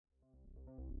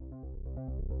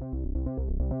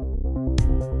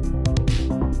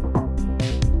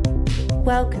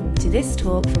Welcome to this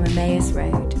talk from Emmaus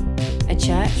Road, a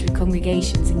church with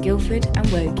congregations in Guildford and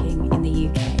Woking in the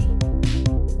UK.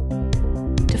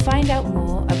 To find out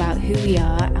more about who we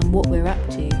are and what we're up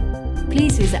to,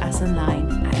 please visit us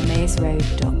online at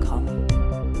emmausroad.com.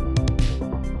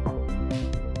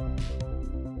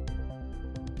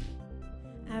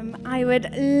 I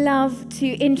would love to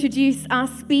introduce our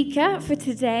speaker for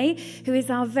today, who is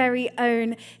our very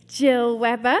own Jill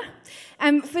Webber.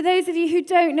 For those of you who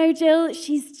don't know Jill,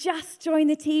 she's just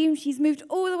joined the team. She's moved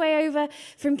all the way over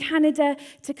from Canada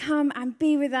to come and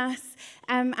be with us.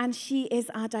 And she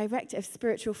is our Director of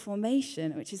Spiritual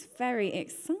Formation, which is very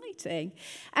exciting.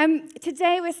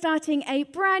 Today we're starting a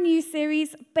brand new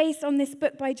series based on this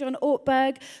book by John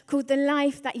Ortberg called The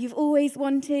Life That You've Always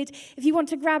Wanted. If you want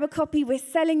to grab a copy, we're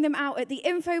selling them out at the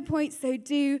info point, so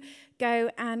do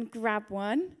go and grab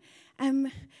one.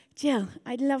 Jill,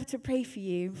 I'd love to pray for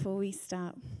you before we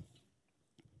start.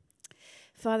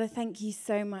 Father, thank you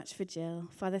so much for Jill.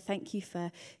 Father, thank you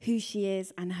for who she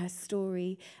is and her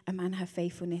story and her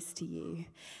faithfulness to you.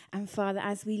 And Father,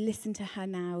 as we listen to her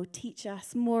now, teach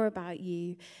us more about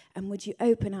you, and would you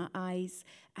open our eyes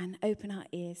and open our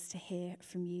ears to hear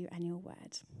from you and your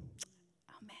word.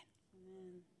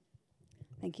 Amen.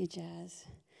 Thank you, Jazz.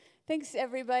 Thanks,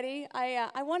 everybody.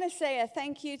 I want to say a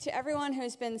thank you to everyone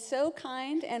who's been so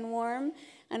kind and warm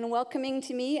and welcoming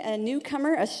to me, a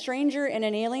newcomer, a stranger and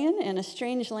an alien in a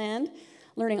strange land,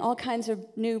 learning all kinds of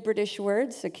new British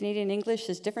words. So Canadian English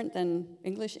is different than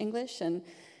English.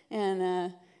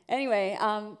 Anyway,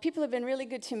 people have been really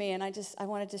good to me, and I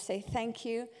wanted to say thank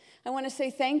you. I want to say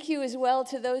thank you as well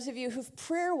to those of you who've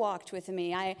prayer walked with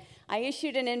me. I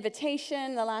issued an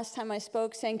invitation the last time I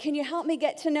spoke saying, can you help me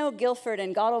get to know Guildford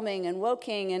and Godalming and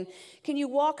Woking, and can you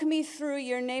walk me through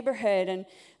your neighborhood, and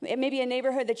maybe a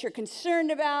neighborhood that you're concerned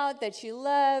about, that you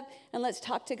love, and let's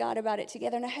talk to God about it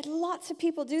together. And I had lots of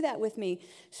people do that with me.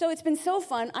 So it's been so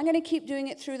fun. I'm going to keep doing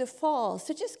it through the fall.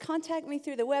 So just contact me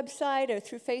through the website or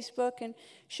through Facebook and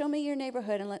show me your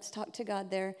neighborhood, and let's talk to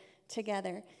God there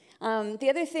together. The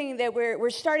other thing that we're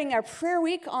starting our prayer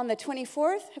week on the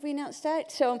 24th. Have we announced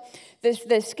that? So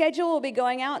the schedule will be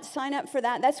going out. Sign up for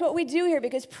that. That's what we do here,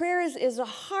 because prayer is the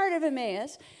heart of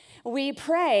Emmaus. We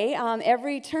pray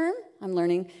every term. I'm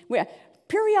learning.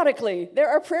 Periodically, there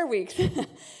are prayer weeks.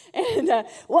 And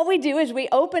what we do is we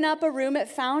open up a room at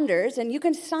Founders, and you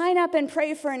can sign up and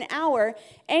pray for an hour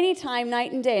anytime,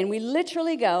 night and day. And we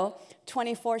literally go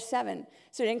 24/7.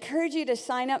 So I'd encourage you to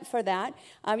sign up for that.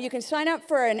 You can sign up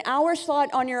for an hour slot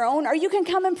on your own, or you can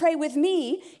come and pray with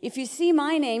me. If you see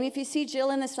my name, if you see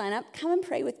Jill in the sign up, come and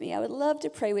pray with me. I would love to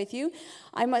pray with you.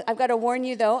 I've got to warn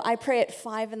you, though, I pray at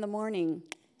 5 in the morning.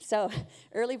 So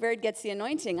early bird gets the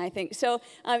anointing, I think. So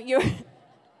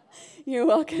you're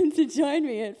welcome to join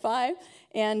me at 5.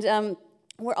 And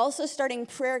we're also starting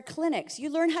prayer clinics. You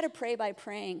learn how to pray by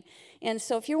praying. And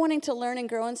so if you're wanting to learn and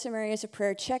grow in some areas of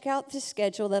prayer, check out the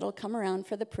schedule that'll come around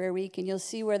for the prayer week, and you'll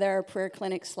see where there are prayer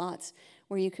clinic slots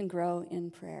where you can grow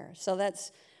in prayer. So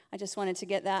I just wanted to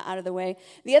get that out of the way.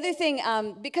 The other thing,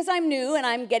 because I'm new and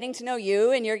I'm getting to know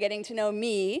you and you're getting to know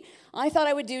me, I thought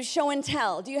I would do show and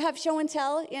tell. Do you have show and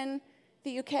tell in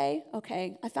the UK?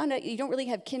 Okay. I found out you don't really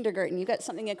have kindergarten. You got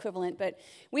something equivalent, but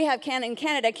we have in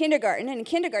Canada kindergarten. And in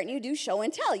kindergarten, you do show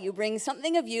and tell. You bring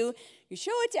something of you, you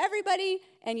show it to everybody,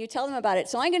 and you tell them about it.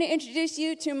 So I'm going to introduce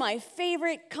you to my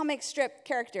favorite comic strip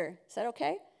character. Is that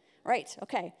okay? Right.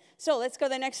 Okay. So let's go to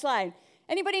the next slide.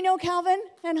 Anybody know Calvin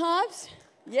and Hobbes?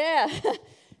 Yeah.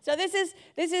 So this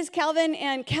is Calvin,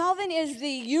 and Calvin is the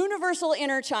universal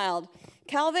inner child.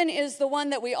 Calvin is the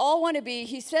one that we all want to be.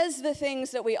 He says the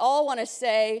things that we all want to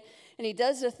say, and he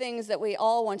does the things that we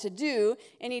all want to do,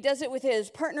 and he does it with his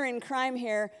partner in crime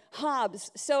here,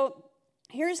 Hobbes. So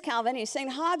here's Calvin. He's saying,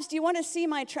 Hobbes, do you want to see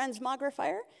my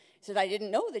transmogrifier? He said, I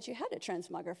didn't know that you had a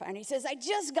transmogrifier. And he says, I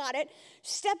just got it.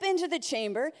 Step into the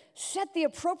chamber, set the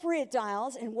appropriate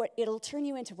dials, and it'll turn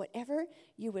you into whatever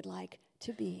you would like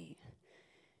to be.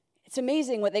 It's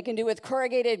amazing what they can do with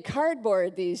corrugated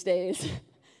cardboard these days.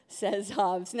 Says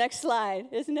Hobbes. Next slide,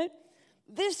 isn't it?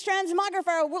 This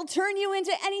transmogrifier will turn you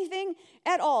into anything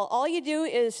at all. All you do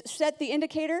is set the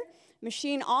indicator.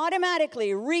 Machine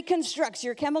automatically reconstructs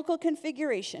your chemical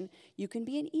configuration. You can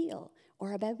be an eel,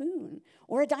 or a baboon,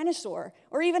 or a dinosaur,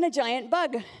 or even a giant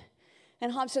bug.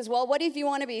 And Hobbes says, well, what if you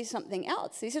want to be something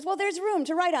else? He says, well, there's room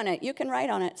to write on it. You can write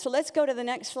on it. So let's go to the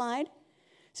next slide.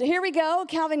 So here we go.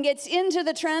 Calvin gets into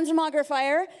the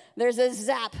transmogrifier. There's a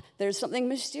zap. There's something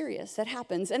mysterious that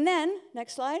happens. And then,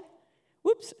 next slide.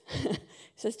 Whoops. He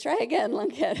says, try again,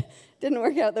 lunkhead. Didn't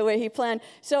work out the way he planned.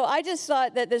 So I just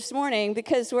thought that this morning,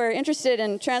 because we're interested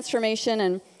in transformation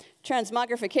and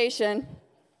transmogrification,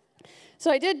 So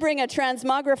I did bring a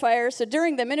transmogrifier, so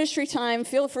during the ministry time,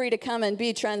 feel free to come and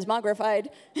be transmogrified.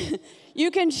 You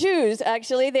can choose,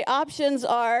 actually. The options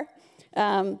are,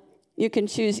 you can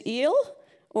choose eel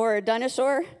or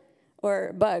dinosaur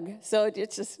or bug. So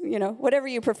it's just, whatever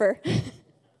you prefer.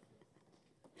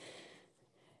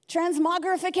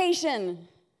 Transmogrification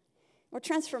or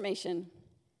transformation.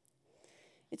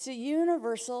 It's a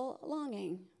universal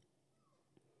longing.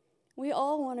 We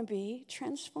all want to be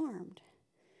transformed.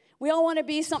 We all want to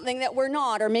be something that we're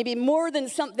not, or maybe more than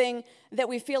something that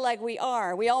we feel like we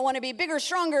are. We all want to be bigger,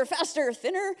 stronger, faster,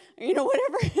 thinner,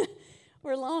 whatever.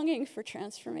 We're longing for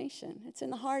transformation. It's in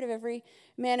the heart of every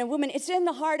man and woman. It's in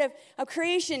the heart of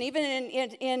creation. Even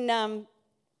in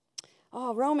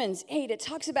Romans 8, it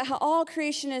talks about how all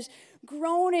creation is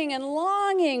groaning and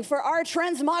longing for our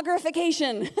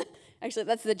transmogrification. Actually,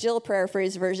 that's the Jill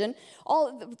paraphrase version.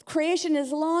 All creation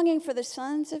is longing for the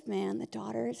sons of man, the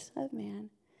daughters of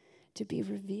man, to be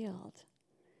revealed.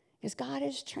 Because God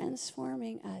is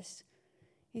transforming us.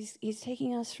 He's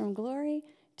taking us from glory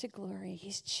to glory.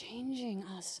 He's changing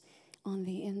us on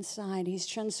the inside. He's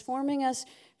transforming us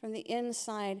from the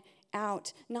inside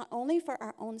out, not only for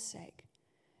our own sake,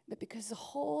 but because the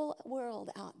whole world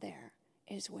out there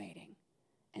is waiting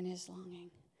and is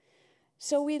longing.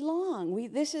 So we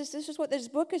long. This is what this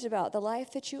book is about, the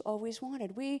life that you always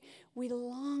wanted. We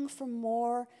long for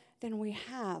more than we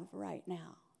have right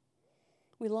now.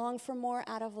 We long for more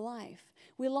out of life.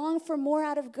 We long for more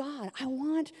out of God. I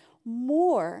want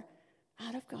more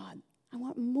out of God. I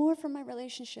want more from my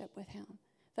relationship with Him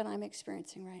than I'm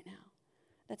experiencing right now.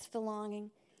 That's the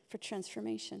longing for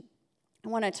transformation. I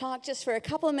want to talk just for a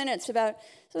couple of minutes about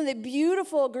some of the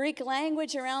beautiful Greek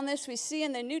language around this we see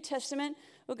in the New Testament.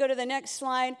 We'll go to the next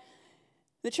slide.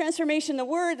 The transformation, the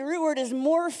root word is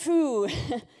morpho.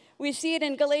 We see it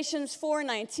in Galatians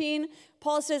 4:19.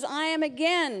 Paul says, I am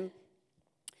again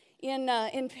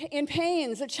in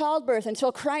pains of childbirth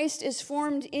until Christ is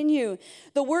formed in you.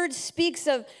 The word speaks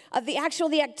of the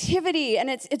activity,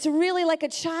 and it's really like a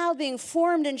child being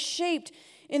formed and shaped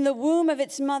in the womb of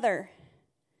its mother.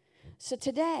 So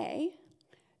today,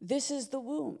 this is the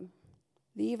womb.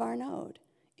 The Eve Arnaud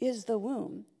is the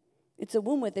womb. It's a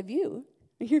womb with a view.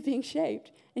 You're being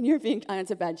shaped, and you're being, it's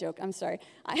a bad joke, I'm sorry.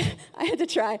 I had to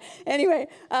try. Anyway,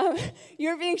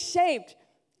 you're being shaped,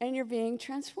 and you're being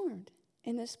transformed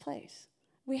in this place.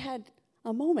 We had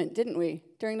a moment, didn't we,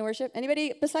 during the worship?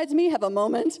 Anybody besides me have a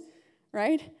moment,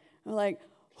 right? We're like,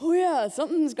 oh yeah,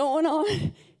 something's going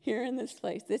on here in this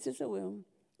place. This is a womb.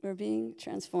 We're being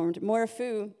transformed.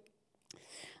 Morpho.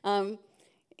 Then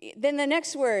the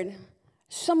next word,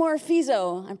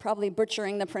 somorphizo. I'm probably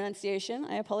butchering the pronunciation.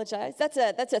 I apologize. That's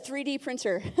a 3D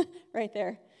printer right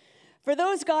there. For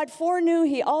those God foreknew,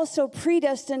 He also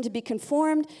predestined to be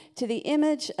conformed to the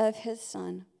image of His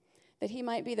Son, that He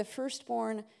might be the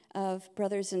firstborn of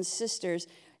brothers and sisters.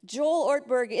 Joel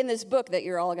Ortberg, in this book that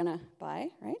you're all going to buy,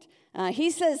 right? He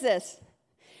says this,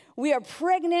 we are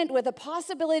pregnant with the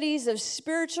possibilities of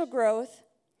spiritual growth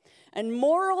and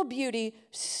moral beauty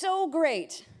so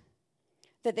great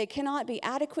that they cannot be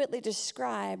adequately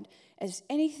described as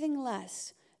anything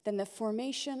less than the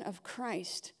formation of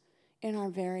Christ in our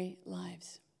very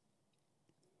lives.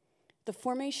 The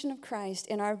formation of Christ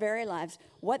in our very lives.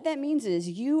 What that means is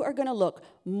you are going to look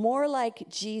more like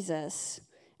Jesus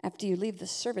after you leave the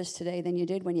service today than you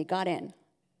did when you got in.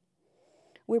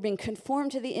 We're being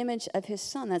conformed to the image of His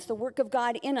Son. That's the work of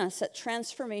God in us, that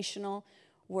transformational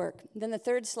work. Then the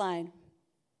third slide.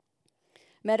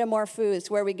 Metamorpho is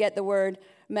where we get the word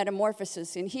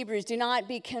metamorphosis. In Hebrews, do not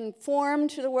be conformed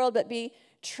to the world, but be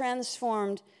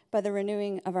transformed by the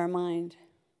renewing of our mind.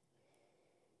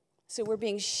 So we're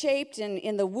being shaped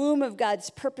in the womb of God's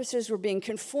purposes. We're being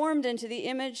conformed into the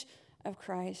image of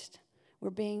Christ. We're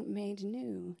being made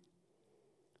new.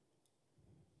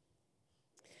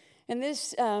 And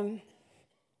this, I've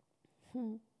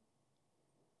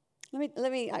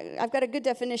got a good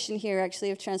definition here,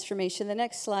 actually, of transformation. The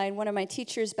next slide, one of my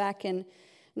teachers back in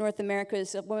North America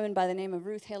is a woman by the name of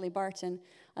Ruth Haley Barton.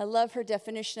 I love her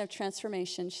definition of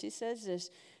transformation. She says this,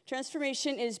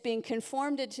 transformation is being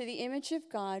conformed into the image of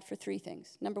God for three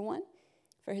things. Number one,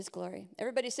 for His glory.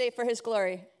 Everybody say, for His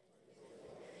glory.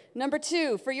 Number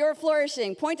two, for your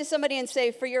flourishing. Point to somebody and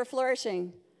say, for your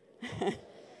flourishing.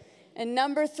 And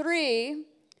number three,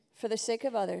 for the sake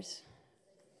of others.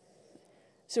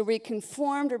 So we're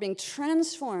conformed, or being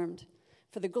transformed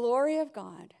for the glory of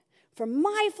God, for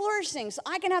my flourishing, so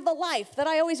I can have the life that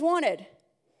I always wanted,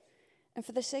 and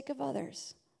for the sake of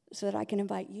others, so that I can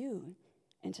invite you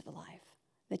into the life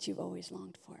that you've always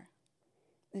longed for.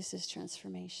 This is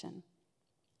transformation.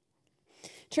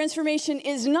 Transformation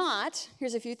is not,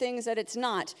 here's a few things that it's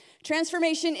not.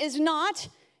 Transformation is not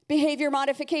behavior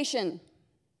modification.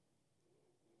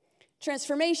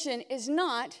 Transformation is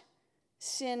not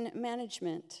sin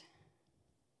management.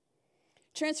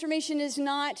 Transformation is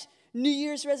not New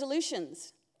Year's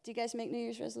resolutions. Do you guys make New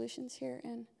Year's resolutions here?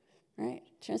 Right?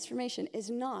 Transformation is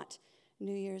not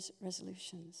New Year's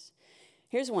resolutions.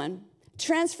 Here's one.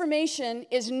 Transformation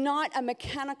is not a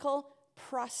mechanical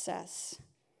process.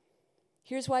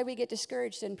 Here's why we get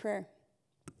discouraged in prayer.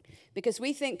 Because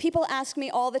we think, people ask me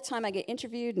all the time, I get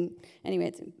interviewed, and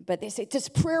anyway, but they say, does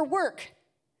prayer work?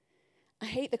 I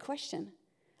hate the question.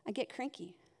 I get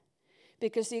cranky.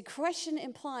 Because the question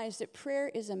implies that prayer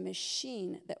is a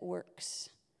machine that works.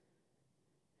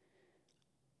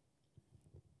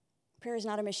 Prayer is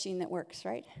not a machine that works,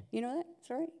 right? You know that?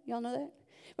 Sorry? You all know that?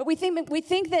 But we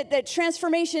think that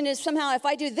transformation is somehow, if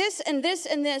I do this and this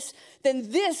and this,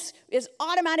 then this is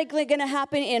automatically going to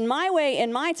happen in my way,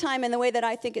 in my time, in the way that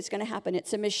I think it's going to happen.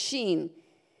 It's a machine.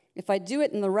 If I do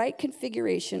it in the right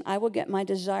configuration, I will get my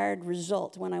desired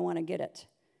result when I want to get it.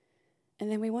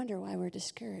 And then we wonder why we're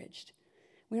discouraged.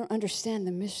 We don't understand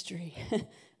the mystery.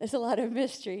 There's a lot of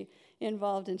mystery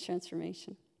involved in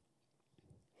transformation.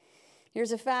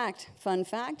 Here's a fact, fun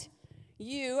fact.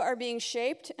 You are being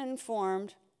shaped and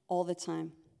formed all the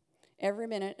time, every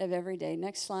minute of every day.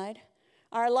 Next slide.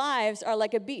 Our lives are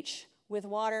like a beach with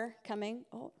water coming.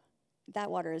 Oh,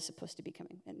 that water is supposed to be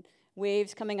coming. And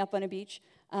waves coming up on a beach.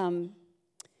 And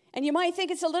you might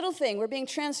think it's a little thing. We're being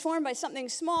transformed by something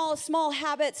small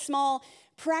habits, small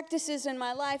practices in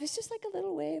my life. It's just like a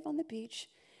little wave on the beach.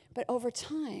 But over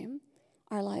time,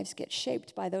 our lives get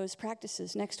shaped by those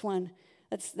practices. Next one.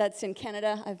 That's in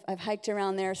Canada. I've hiked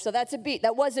around there. So that's a beach.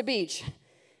 That was a beach.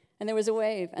 And there was a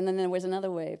wave, and then there was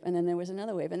another wave, and then there was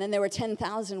another wave, and then there were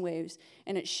 10,000 waves,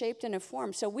 and it shaped and it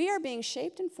formed. So we are being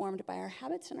shaped and formed by our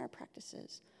habits and our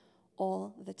practices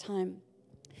all the time.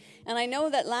 And I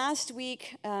know that last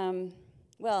week, Bill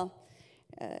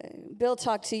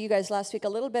talked to you guys last week a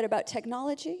little bit about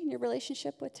technology and your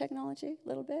relationship with technology, a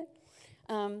little bit.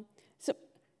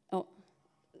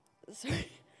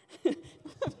 Sorry.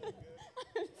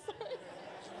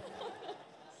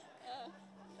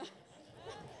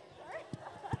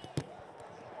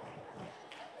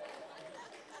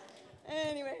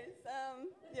 Anyways,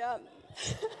 yeah.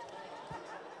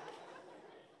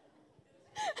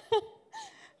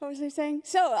 What was I saying?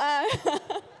 So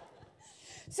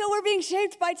we're being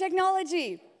shaped by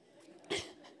technology.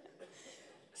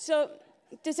 So,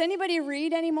 does anybody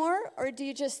read anymore, or do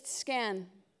you just scan?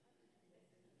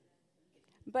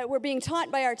 But we're being taught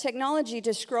by our technology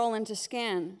to scroll and to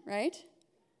scan, right?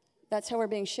 That's how we're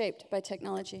being shaped by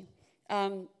technology.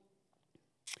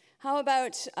 How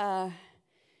about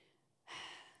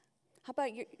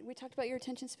we talked about your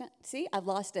attention span? See, I've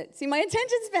lost it. See, my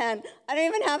attention span. I don't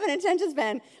even have an attention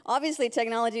span. Obviously,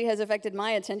 technology has affected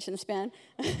my attention span.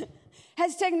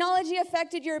 Has technology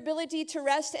affected your ability to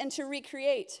rest and to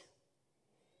recreate?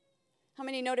 How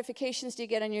many notifications do you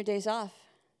get on your days off?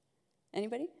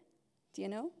 Anybody? Do you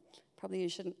know? Probably you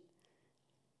shouldn't.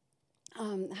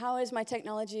 How is my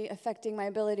technology affecting my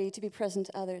ability to be present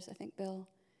to others? I think, Bill.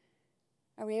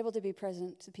 Are we able to be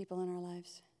present to people in our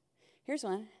lives? Here's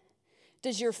one.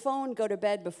 Does your phone go to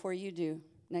bed before you do?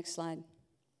 Next slide.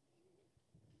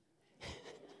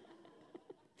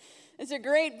 There's a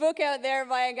great book out there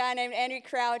by a guy named Andrew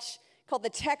Crouch called The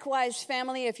Tech-Wise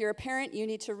Family. If you're a parent, you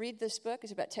need to read this book.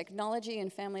 It's about technology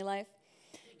and family life.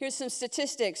 Here's some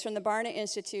statistics from the Barna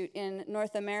Institute in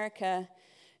North America.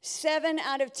 7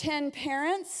 out of 10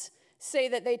 parents say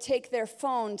that they take their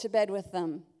phone to bed with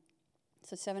them.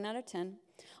 So 7 out of 10.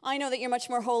 I know that you're much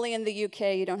more holy in the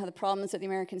UK. You don't have the problems that the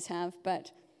Americans have,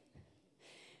 but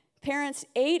parents,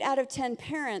 8 out of 10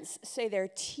 parents say their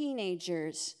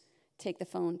teenagers take the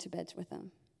phone to bed with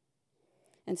them.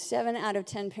 And 7 out of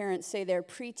 10 parents say their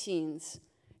preteens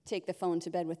take the phone to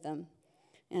bed with them.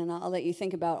 And I'll let you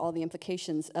think about all the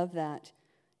implications of that.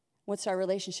 What's our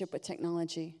relationship with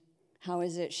technology? How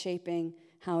is it shaping?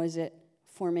 How is it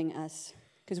forming us?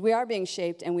 Because we are being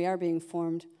shaped and we are being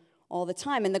formed all the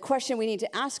time. And the question we need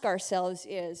to ask ourselves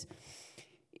is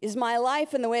my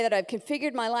life and the way that I've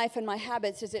configured my life and my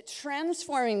habits, is it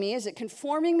transforming me? Is it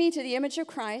conforming me to the image of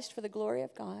Christ for the glory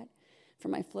of God, for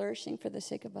my flourishing, for the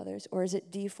sake of others? Or is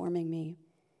it deforming me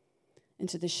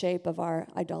into the shape of our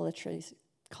idolatry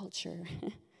culture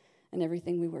and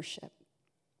everything we worship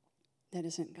that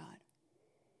isn't God?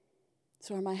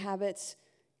 So are my habits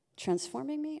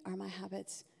transforming me? Are my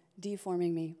habits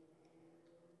deforming me?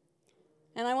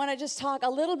 And I want to just talk a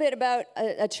little bit about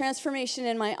a transformation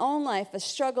in my own life, a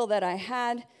struggle that I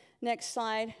had. Next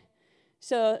slide.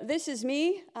 So this is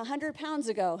me 100 pounds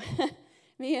ago.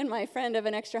 Me and my friend of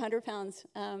an extra 100 pounds.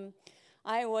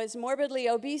 I was morbidly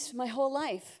obese my whole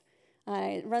life.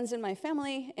 It runs in my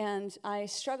family, and I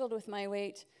struggled with my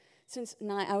weight since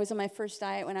I was on my first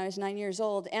diet when I was 9 years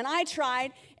old. And I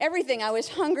tried everything. I was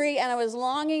hungry, and I was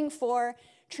longing for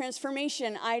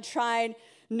transformation. I tried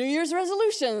New Year's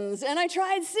resolutions, and I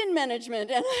tried sin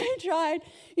management, and I tried,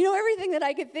 everything that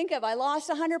I could think of. I lost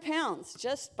 100 pounds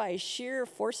just by sheer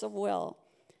force of will,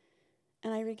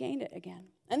 and I regained it again.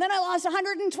 And then I lost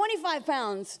 125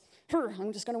 pounds.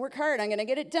 I'm just going to work hard. I'm going to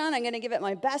get it done. I'm going to give it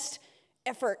my best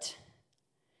effort.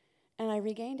 And I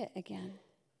regained it again.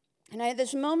 And I had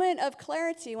this moment of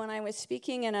clarity when I was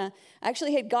speaking, and I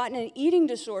actually had gotten an eating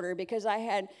disorder because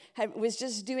I was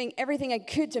just doing everything I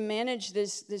could to manage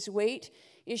this weight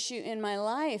issue in my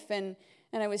life. And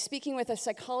I was speaking with a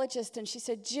psychologist, and she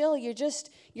said, Jill,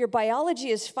 your biology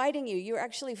is fighting you. You're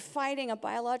actually fighting a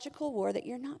biological war that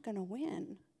you're not going to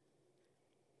win.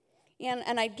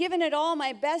 And I'd given it all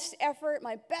my best effort,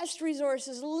 my best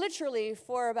resources, literally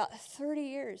for about 30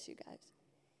 years, you guys,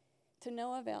 to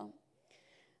no avail.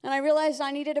 And I realized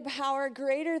I needed a power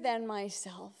greater than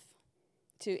myself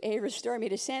to A, restore me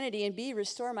to sanity, and B,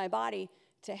 restore my body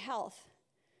to health.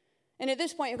 And at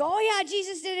this point, you go, oh yeah,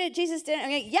 Jesus did it, Jesus did it.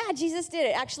 I'm like, yeah, Jesus did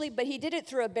it, actually, but he did it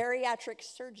through a bariatric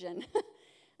surgeon.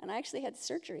 And I actually had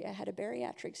surgery. I had a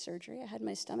bariatric surgery. I had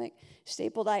my stomach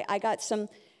stapled. I got some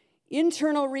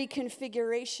internal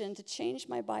reconfiguration to change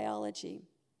my biology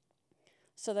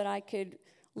so that I could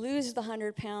lose the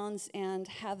 100 pounds and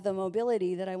have the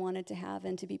mobility that I wanted to have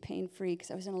and to be pain-free,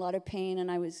 because I was in a lot of pain, and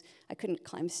I couldn't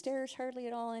climb stairs hardly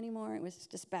at all anymore. It was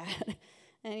just bad.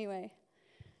 Anyway,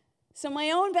 so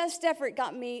my own best effort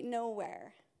got me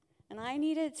nowhere, and I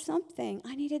needed something.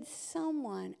 I needed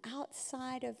someone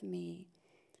outside of me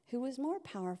who was more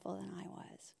powerful than I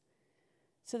was,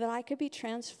 so that I could be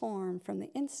transformed from the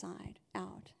inside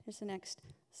out. Here's the next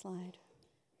slide.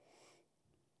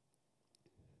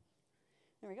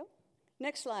 There we go.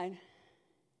 Next slide.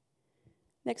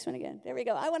 Next one again. There we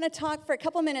go. I want to talk for a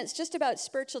couple minutes just about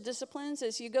spiritual disciplines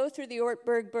as you go through the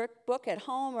Ortberg book at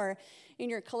home or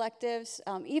in your collectives.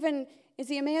 Is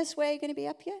the Emmaus Way going to be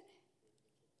up yet?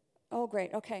 Oh,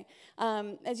 great. Okay.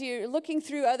 As you're looking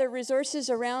through other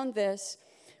resources around this,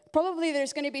 probably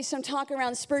there's going to be some talk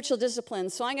around spiritual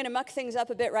disciplines. So I'm going to muck things up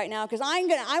a bit right now because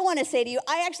I want to say to you,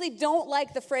 I actually don't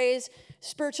like the phrase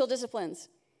spiritual disciplines.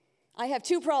 I have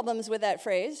two problems with that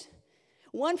phrase.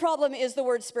 One problem is the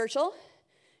word spiritual,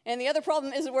 and the other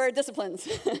problem is the word disciplines.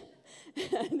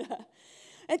 and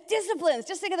disciplines,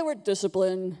 just think of the word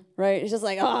discipline, right? It's just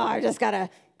like, I just got to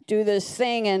do this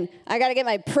thing, and I got to get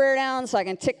my prayer down so I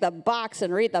can tick the box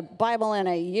and read the Bible in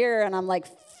a year, and I'm like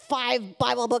 5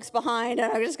 Bible books behind,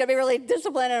 and I'm just going to be really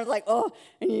disciplined, and it's like,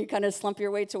 and you kind of slump your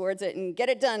way towards it and get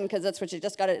it done because that's what you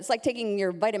just got to, it's like taking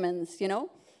your vitamins,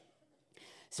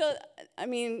 So,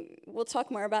 we'll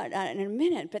talk more about that in a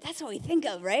minute, but that's what we think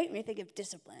of, right? We think of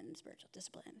discipline, spiritual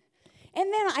discipline.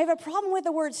 And then I have a problem with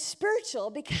the word spiritual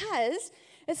because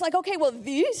it's like, okay, well,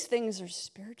 these things are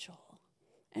spiritual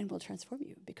and will transform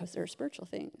you because they're spiritual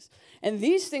things. And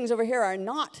these things over here are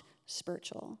not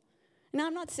spiritual. Now,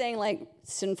 I'm not saying like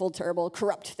sinful, terrible,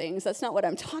 corrupt things. That's not what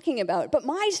I'm talking about. But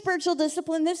my spiritual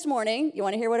discipline this morning, you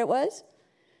want to hear what it was?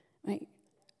 Right.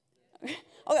 Okay,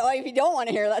 well, if you don't want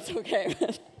to hear, that's okay.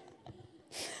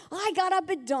 I got up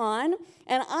at dawn,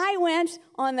 and I went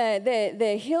on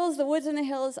the hills, the woods and the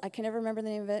hills. I can never remember the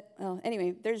name of it. Oh,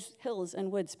 anyway, there's hills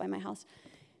and woods by my house.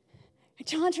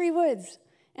 Chauntry Woods.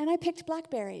 And I picked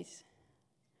blackberries.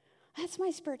 That's my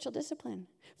spiritual discipline.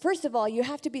 First of all, you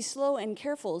have to be slow and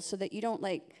careful so that you don't,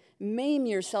 maim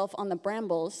yourself on the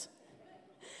brambles.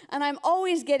 And I'm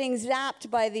always getting zapped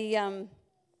by the,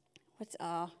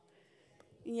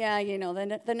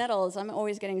 the nettles. I'm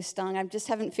always getting stung. I just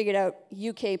haven't figured out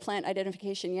UK plant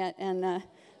identification yet. And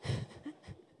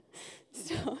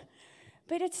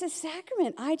but it's a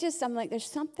sacrament. I'm like, there's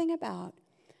something about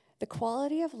the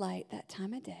quality of light that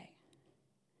time of day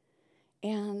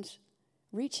and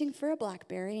reaching for a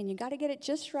blackberry, and you got to get it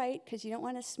just right because you don't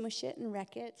want to smush it and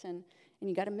wreck it, and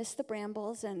you got to miss the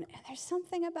brambles, and there's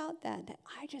something about that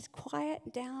I just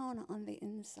quiet down on the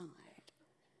inside.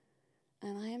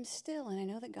 And I am still, and I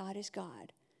know that God is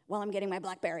God while I'm getting my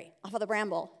blackberry off of the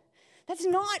bramble. That's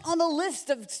not on the list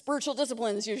of spiritual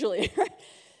disciplines usually, right?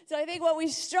 So I think what we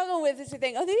struggle with is to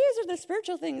think, these are the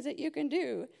spiritual things that you can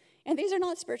do. And these are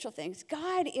not spiritual things.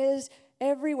 God is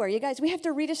everywhere. You guys, we have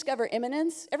to rediscover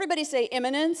immanence. Everybody say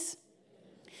immanence.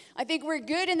 I think we're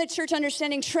good in the church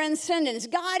understanding transcendence.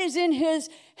 God is in his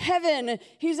heaven.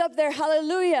 He's up there.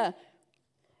 Hallelujah.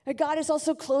 But God is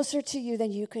also closer to you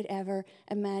than you could ever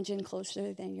imagine,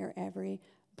 closer than your every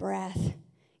breath.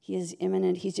 He is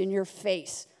imminent. He's in your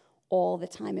face all the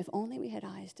time. If only we had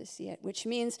eyes to see it, which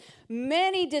means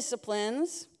many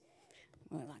disciplines.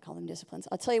 Well, I call them disciplines.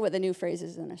 I'll tell you what the new phrase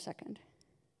is in a second.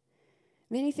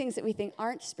 Many things that we think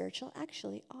aren't spiritual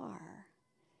actually are,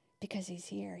 because he's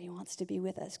here. He wants to be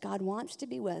with us. God wants to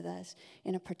be with us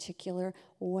in a particular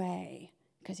way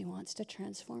because he wants to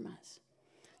transform us.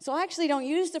 So I actually don't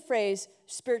use the phrase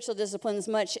spiritual disciplines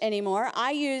much anymore.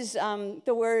 I use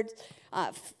the word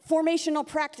formational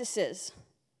practices.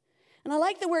 And I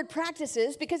like the word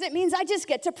practices because it means I just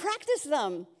get to practice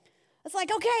them. It's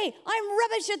like, okay, I'm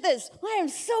rubbish at this. I am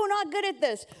so not good at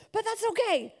this. But that's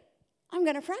okay. I'm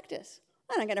going to practice.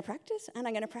 And I'm going to practice. And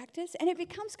I'm going to practice. And it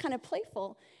becomes kind of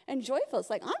playful and joyful.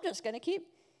 It's like, I'm just going to keep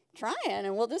trying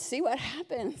and we'll just see what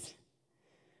happens.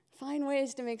 Find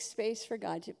ways to make space for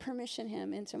God, to permission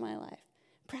him into my life.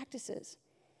 Practices.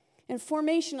 And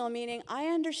formational meaning I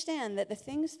understand that the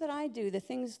things that I do, the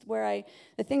things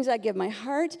I give my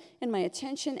heart and my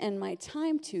attention and my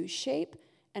time to shape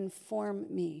and form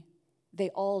me. They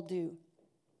all do.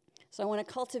 So I want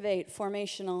to cultivate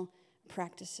formational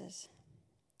practices.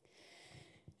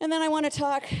 And then I want to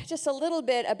talk just a little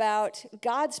bit about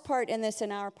God's part in this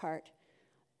and our part.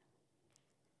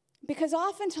 Because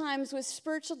oftentimes with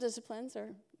spiritual disciplines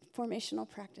or formational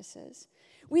practices,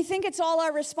 we think it's all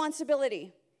our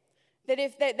responsibility.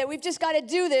 That we've just got to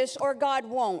do this or God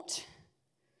won't.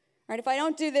 Right? If I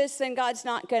don't do this, then God's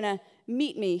not going to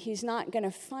meet me. He's not going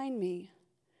to find me.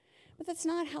 But that's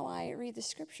not how I read the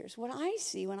scriptures. What I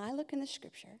see when I look in the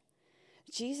scripture,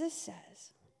 Jesus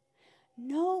says,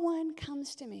 no one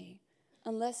comes to me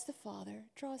unless the Father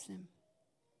draws them.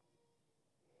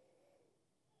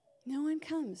 No one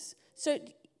comes. So,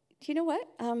 you know what?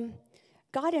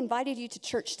 God invited you to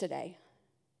church today.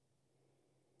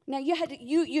 Now,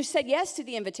 you said yes to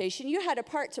the invitation. You had a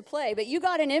part to play, but you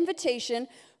got an invitation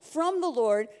from the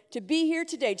Lord to be here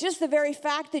today. Just the very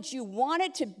fact that you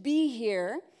wanted to be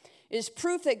here is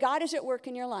proof that God is at work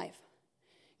in your life.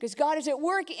 Because God is at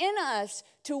work in us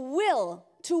to will,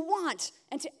 to want,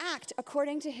 and to act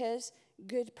according to his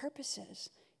good purposes.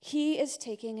 He is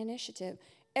taking initiative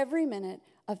every minute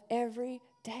of every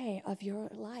day of your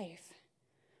life.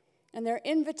 And there are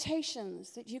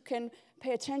invitations that you can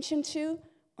pay attention to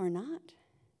or not,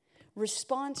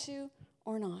 respond to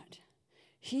or not.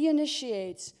 He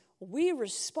initiates, we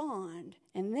respond,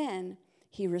 and then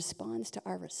he responds to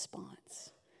our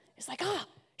response. It's like,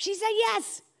 she said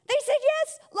yes. They said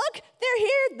yes. Look, they're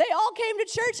here. They all came to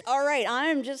church. All right,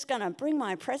 I'm just going to bring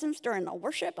my presence during the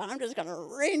worship. I'm just going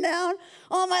to rain down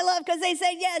all my love because they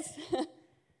said yes.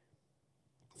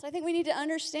 So I think we need to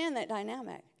understand that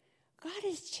dynamic. God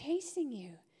is chasing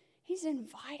you. He's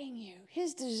inviting you.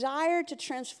 His desire to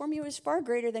transform you is far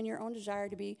greater than your own desire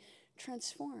to be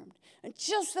transformed. And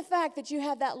just the fact that you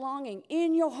have that longing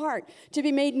in your heart to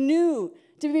be made new,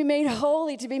 to be made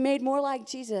holy, to be made more like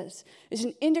Jesus is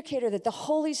an indicator that the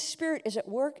Holy Spirit is at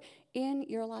work in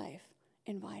your life,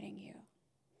 inviting you.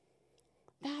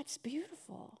 That's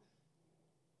beautiful.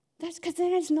 That's because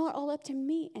then it's not all up to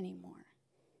me anymore.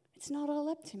 It's not all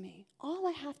up to me. All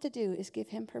I have to do is give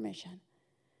him permission.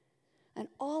 And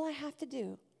all I have to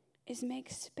do is make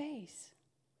space.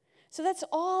 So that's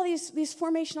all these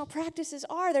formational practices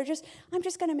are. I'm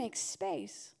just going to make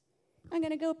space. I'm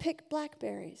going to go pick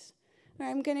blackberries. Or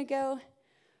I'm going to go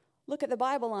look at the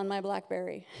Bible on my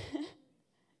BlackBerry.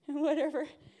 In whatever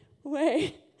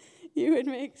way you would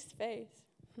make space.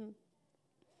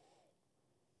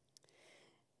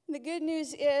 The good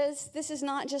news is this is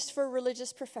not just for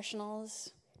religious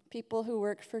professionals, people who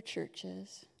work for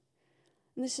churches.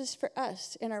 And this is for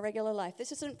us in our regular life.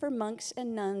 This isn't for monks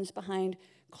and nuns behind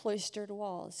cloistered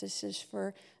walls. This is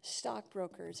for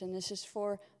stockbrokers, and this is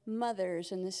for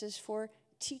mothers, and this is for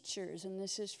teachers, and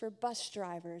this is for bus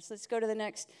drivers. Let's go to the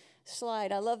next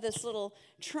slide. I love this little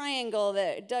triangle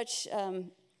that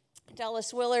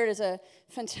Dallas Willard is a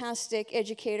fantastic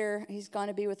educator. He's gone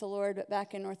to be with the Lord, but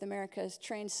back in North America has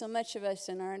trained so much of us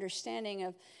in our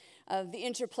understanding of the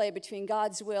interplay between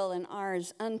God's will and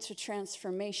ours unto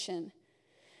transformation.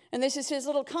 And this is his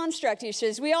little construct. He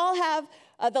says, we all have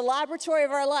the laboratory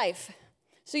of our life.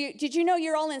 So did you know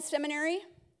you're all in seminary?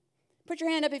 Put your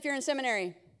hand up if you're in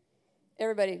seminary.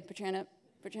 Everybody, put your hand up.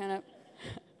 Put your hand up.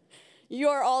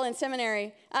 You're all in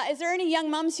seminary. Is there any young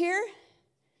moms here?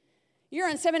 You're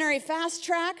on seminary fast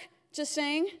track, just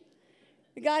saying.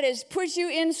 God has put you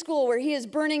in school where he is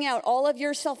burning out all of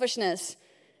your selfishness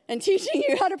and teaching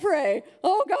you how to pray.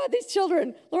 Oh, God, these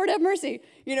children, Lord have mercy.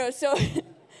 So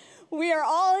we are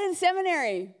all in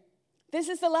seminary. This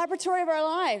is the laboratory of our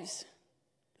lives.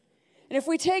 And if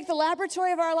we take the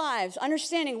laboratory of our lives,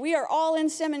 understanding we are all in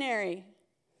seminary,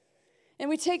 and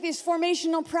we take these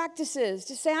formational practices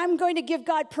to say, I'm going to give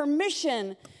God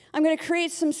permission, I'm going to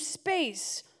create some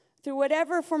space through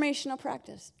whatever formational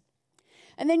practice.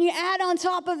 And then you add on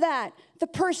top of that the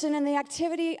person and the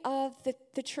activity of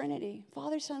the Trinity,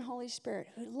 Father, Son, Holy Spirit,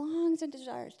 who longs and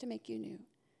desires to make you new.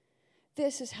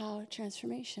 This is how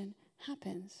transformation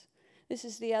happens. This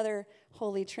is the other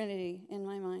Holy Trinity in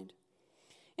my mind.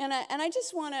 And I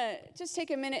just want to just take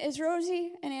a minute. Is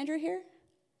Rosie and Andrew here?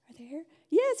 Are they here?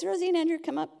 Yes, Rosie and Andrew,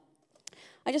 come up.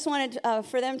 I just wanted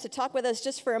for them to talk with us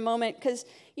just for a moment, because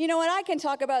you know what, I can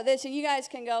talk about this and you guys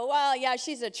can go, well, yeah,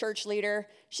 she's a church leader.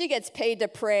 She gets paid to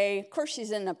pray. Of course she's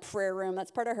in a prayer room.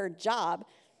 That's part of her job.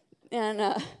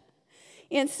 And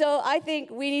so I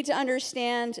think we need to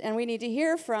understand and we need to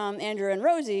hear from Andrew and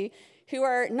Rosie, who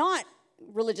are not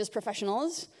religious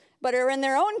professionals, but are in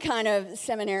their own kind of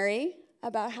seminary,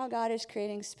 about how God is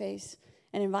creating space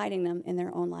and inviting them in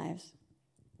their own lives.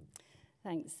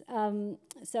 Thanks.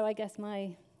 So I guess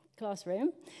my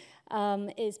classroom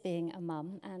is being a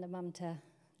mum, and a mum to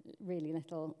really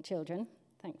little children,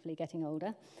 thankfully getting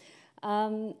older.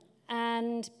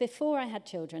 And before I had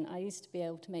children, I used to be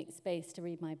able to make space to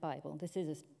read my Bible. This is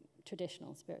a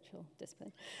traditional spiritual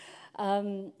discipline.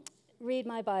 Read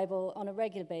my Bible on a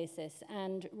regular basis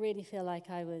and really feel like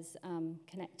I was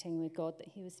connecting with God, that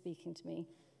he was speaking to me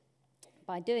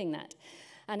by doing that.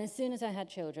 And as soon as I had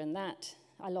children, I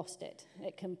lost it.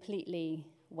 It completely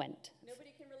went.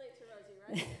 Nobody can relate to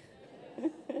Rosie,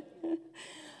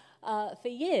 right? For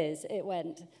years it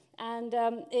went. And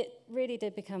it really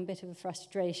did become a bit of a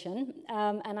frustration.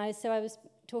 So I was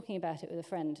talking about it with a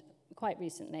friend quite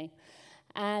recently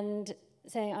and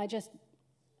saying, I just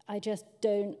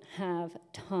don't have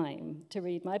time to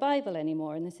read my Bible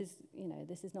anymore, and this is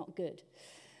not good.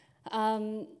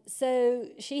 So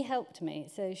she helped me.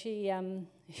 So she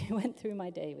went through my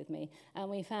day with me, and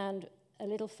we found a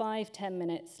little 5-10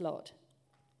 minute slot,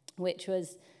 which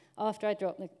was after I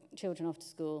dropped the children off to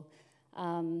school,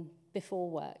 before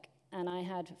work. And I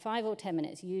had 5 or 10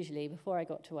 minutes usually before I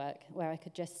got to work where I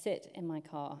could just sit in my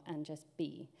car and just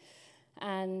be.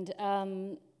 And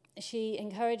she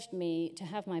encouraged me to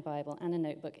have my Bible and a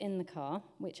notebook in the car,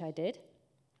 which I did.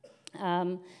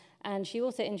 And she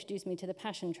also introduced me to the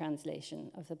Passion Translation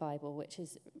of the Bible, which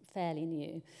is fairly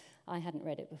new. I hadn't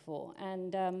read it before.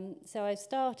 And so I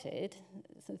started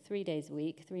 3 days a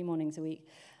week, 3 mornings a week,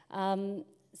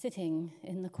 sitting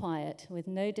in the quiet with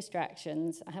no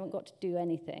distractions. I haven't got to do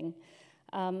anything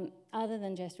other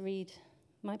than just read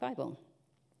my Bible.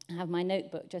 I have my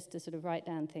notebook just to sort of write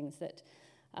down things that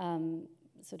I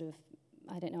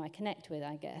connect with,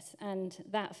 I guess. And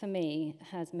that, for me,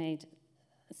 has made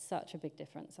such a big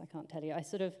difference, I can't tell you. I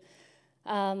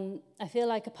feel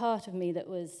like a part of me that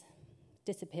was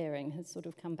disappearing has sort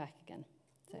of come back again.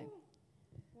 So,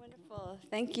 wonderful.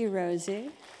 Thank you,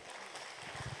 Rosie.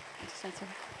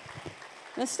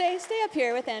 Now stay up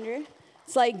here with Andrew.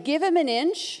 It's like, give him an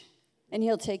inch, and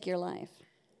he'll take your life.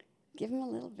 Give him a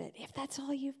little bit, if that's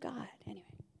all you've got. Anyway.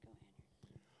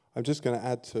 I'm just going to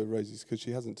add to Rosie's, because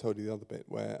she hasn't told you the other bit,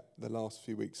 where the last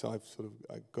few weeks I've sort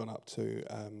of gone up to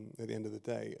at the end of the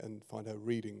day and find her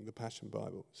reading the Passion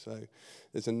Bible. So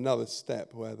there's another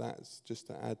step where that's just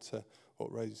to add to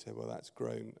what Rosie said. Well, that's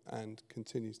grown and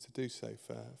continues to do so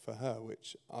for her,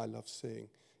 which I love seeing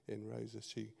in Rose as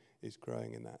she is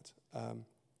growing in that.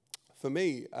 For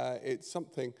me, it's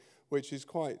something which is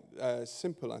quite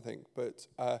simple, I think, but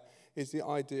is the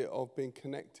idea of being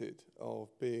connected, of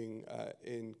being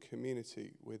in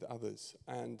community with others.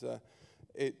 And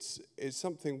it's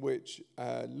something which,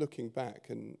 looking back,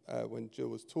 and when Jill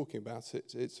was talking about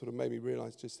it, it sort of made me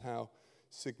realise just how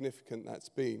significant that's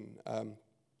been.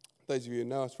 Those of you who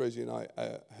know us, Rosie and I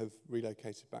have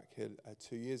relocated back here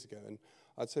 2 years ago, and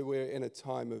I'd say we're in a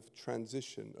time of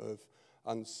transition, of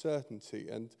uncertainty,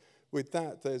 and with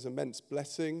that there's immense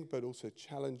blessing, but also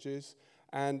challenges.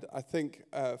 And I think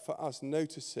for us,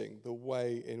 noticing the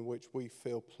way in which we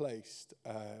feel placed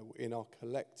in our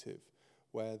collective,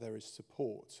 where there is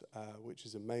support, which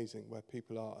is amazing, where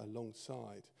people are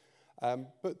alongside.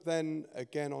 But then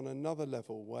again, on another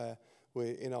level, where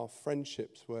we're in our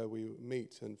friendships, where we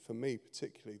meet, and for me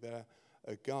particularly, there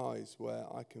are guys where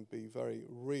I can be very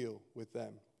real with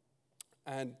them.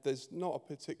 And there's not a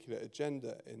particular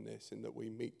agenda in this, in that we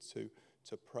meet to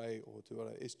pray or do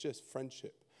whatever. It's just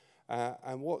friendship.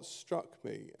 And what struck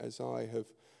me as I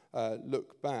have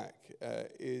looked back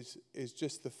is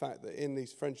just the fact that in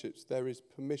these friendships there is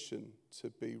permission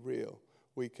to be real.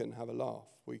 We can have a laugh.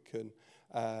 We can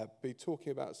be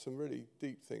talking about some really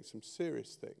deep things, some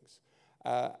serious things.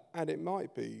 And it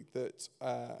might be that,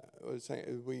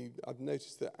 I've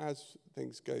noticed that as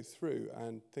things go through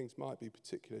and things might be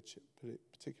particularly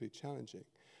challenging,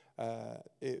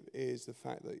 it is the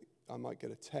fact that I might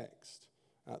get a text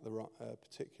at the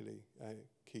particularly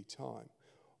key time.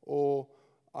 Or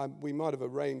we might have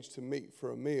arranged to meet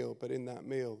for a meal, but in that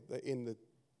meal, in the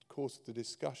course of the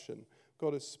discussion,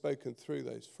 God has spoken through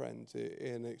those friends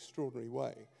in an extraordinary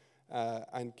way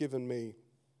and given me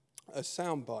a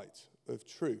soundbite of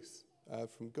truth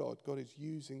from God. God is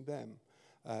using them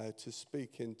to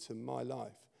speak into my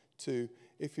life, to,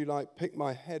 if you like, pick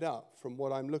my head up from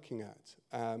what I'm looking at.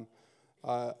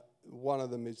 One of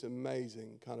them is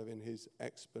amazing, kind of in his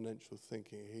exponential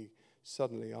thinking.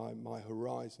 My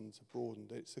horizons are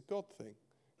broadened. It's a God thing.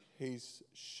 He's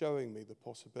showing me the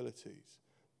possibilities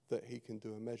that he can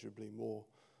do immeasurably more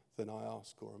than I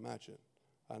ask or imagine.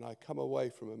 And I come away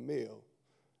from a meal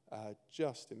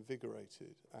just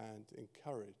invigorated and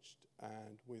encouraged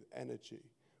and with energy,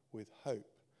 with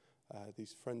hope.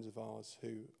 These friends of ours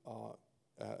who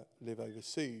live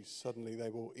overseas, suddenly they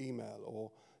will email,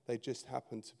 or they just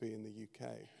happen to be in the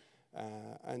UK.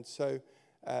 And so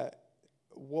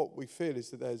what we feel is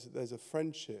that there's a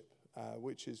friendship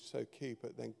which is so key,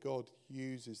 but then God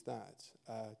uses that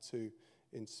to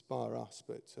inspire us,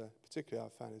 but particularly I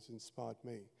found it's inspired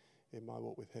me in my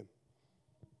walk with him.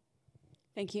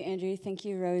 Thank you, Andrew. Thank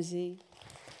you, Rosie.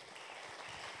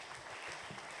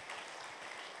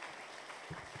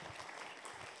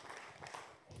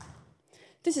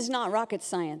 This is not rocket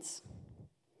science.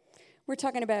 We're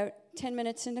talking about 10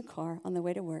 minutes in the car on the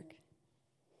way to work.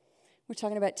 We're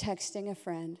talking about texting a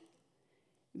friend,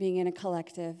 being in a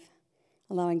collective,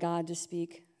 allowing God to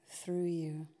speak through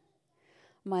you.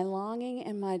 My longing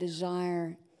and my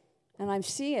desire, and I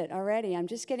see it already. I'm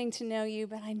just getting to know you,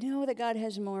 but I know that God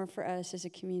has more for us as a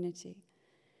community.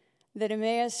 That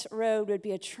Emmaus Road would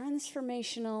be a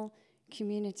transformational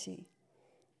community.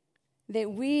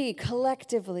 That we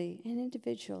collectively and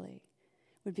individually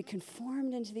would be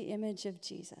conformed into the image of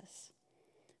Jesus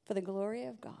for the glory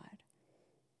of God,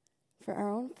 for our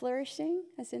own flourishing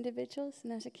as individuals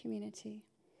and as a community,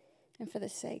 and for the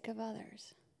sake of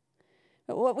others.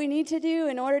 But what we need to do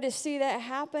in order to see that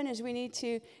happen is we need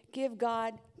to give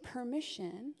God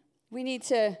permission. We need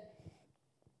to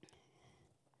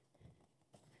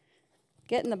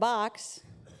get in the box.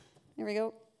 There we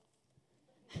go.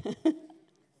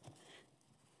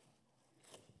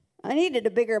 I needed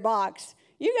a bigger box.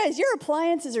 You guys, your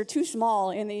appliances are too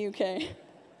small in the UK.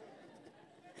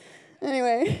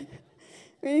 Anyway,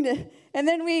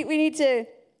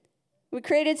 we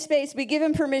created space. We give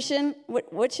him permission.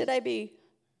 What should I be?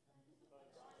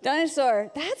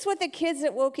 Dinosaur. That's what the kids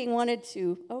at Woking wanted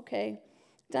to. Okay.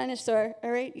 Dinosaur.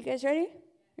 All right, you guys ready?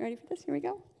 You ready for this? Here we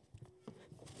go.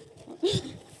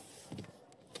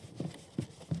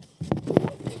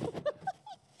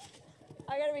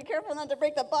 I got to be careful not to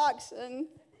break the box. And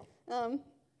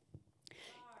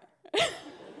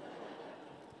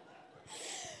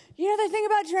you know the thing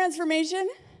about transformation?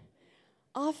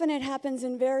 Often it happens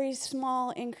in very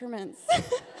small increments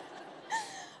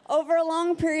over a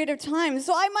long period of time.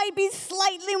 So I might be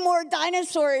slightly more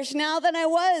dinosaurish now than I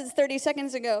was 30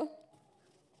 seconds ago.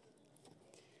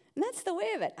 And that's the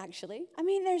way of it, actually. I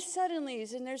mean, there's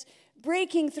suddenlies and there's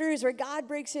breaking throughs where God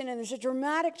breaks in and there's a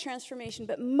dramatic transformation,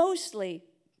 but mostly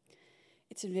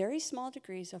it's in very small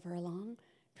degrees over a long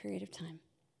period of time.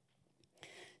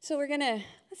 So we're going to,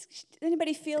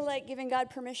 anybody feel like giving God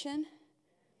permission?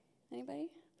 Anybody?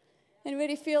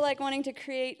 Anybody feel like wanting to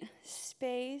create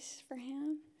space for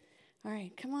him? All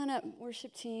right, come on up,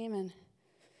 worship team. And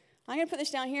I'm going to put this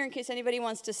down here in case anybody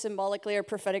wants to symbolically or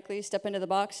prophetically step into the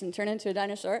box and turn into a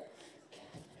dinosaur.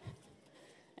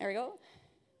 There we go.